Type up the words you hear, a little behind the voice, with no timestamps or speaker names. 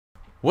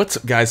What's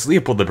up, guys?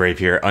 Leopold the Brave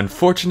here.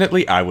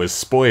 Unfortunately, I was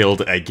spoiled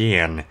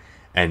again,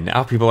 and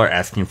now people are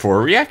asking for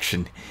a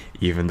reaction,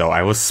 even though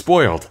I was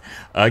spoiled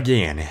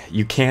again.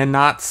 You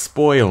cannot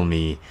spoil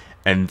me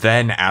and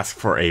then ask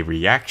for a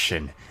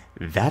reaction.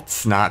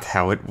 That's not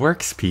how it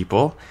works,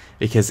 people.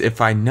 Because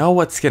if I know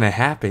what's gonna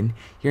happen,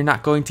 you're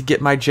not going to get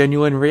my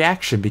genuine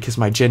reaction, because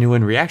my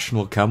genuine reaction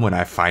will come when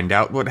I find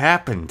out what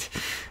happened.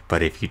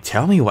 But if you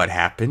tell me what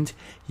happened,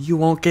 you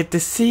won't get to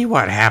see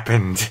what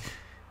happened.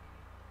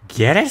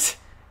 Get it?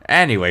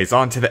 Anyways,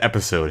 on to the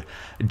episode.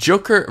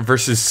 Joker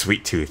versus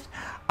Sweet Tooth.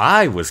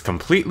 I was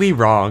completely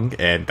wrong,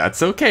 and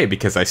that's okay,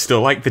 because I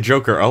still like the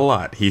Joker a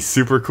lot. He's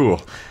super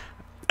cool.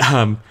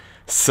 And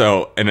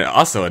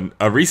also,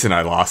 a reason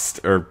I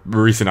lost, or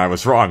reason I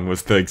was wrong,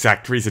 was the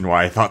exact reason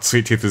why I thought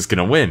Sweet Tooth was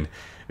gonna win.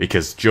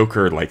 Because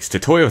Joker likes to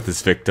toy with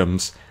his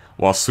victims,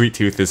 while Sweet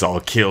Tooth is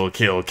all kill,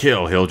 kill,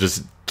 kill. He'll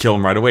just kill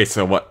him right away.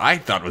 So what I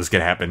thought was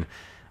gonna happen,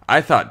 I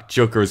thought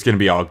Joker was gonna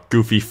be all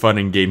goofy fun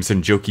and games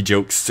and jokey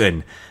jokes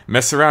and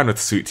mess around with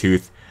Sweet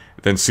Tooth.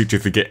 Then Sweet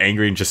Tooth would get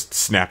angry and just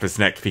snap his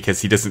neck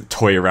because he doesn't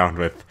toy around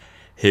with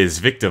his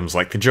victims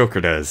like the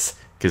Joker does.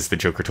 Because the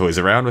Joker toys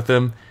around with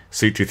them,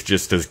 Sweet Tooth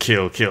just does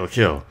kill, kill,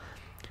 kill.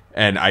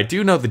 And I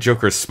do know the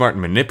Joker is smart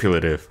and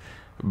manipulative,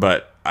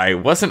 but I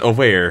wasn't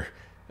aware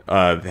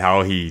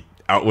how he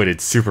outwitted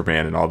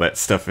Superman and all that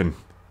stuff, and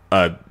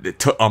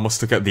almost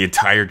took out the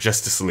entire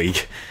Justice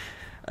League.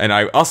 And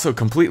I also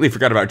completely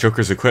forgot about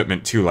Joker's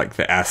equipment too, like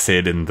the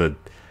acid and the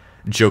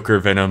Joker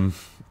venom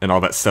and all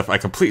that stuff. I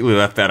completely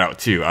left that out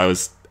too. I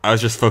was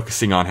just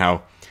focusing on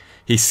how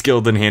he's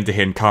skilled in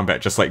hand-to-hand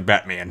combat, just like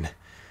Batman.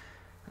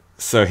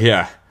 So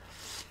yeah,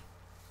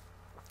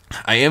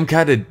 I am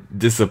kind of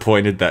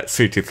disappointed that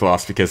Sweet Tooth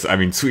lost, because I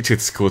mean Sweet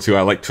Tooth's cool too.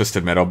 I like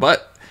Twisted Metal,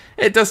 but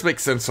it does make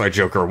sense why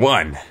Joker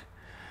won.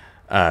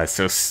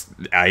 So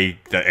I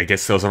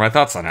guess those are my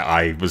thoughts on it.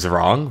 I was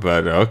wrong,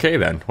 but okay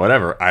then,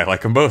 whatever. I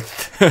like them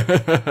both.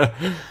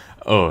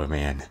 Oh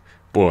man,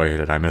 boy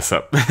did I mess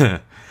up.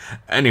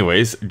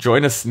 Anyways,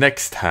 join us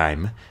next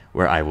time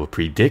where I will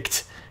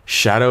predict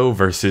Shadow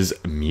versus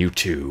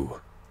Mewtwo.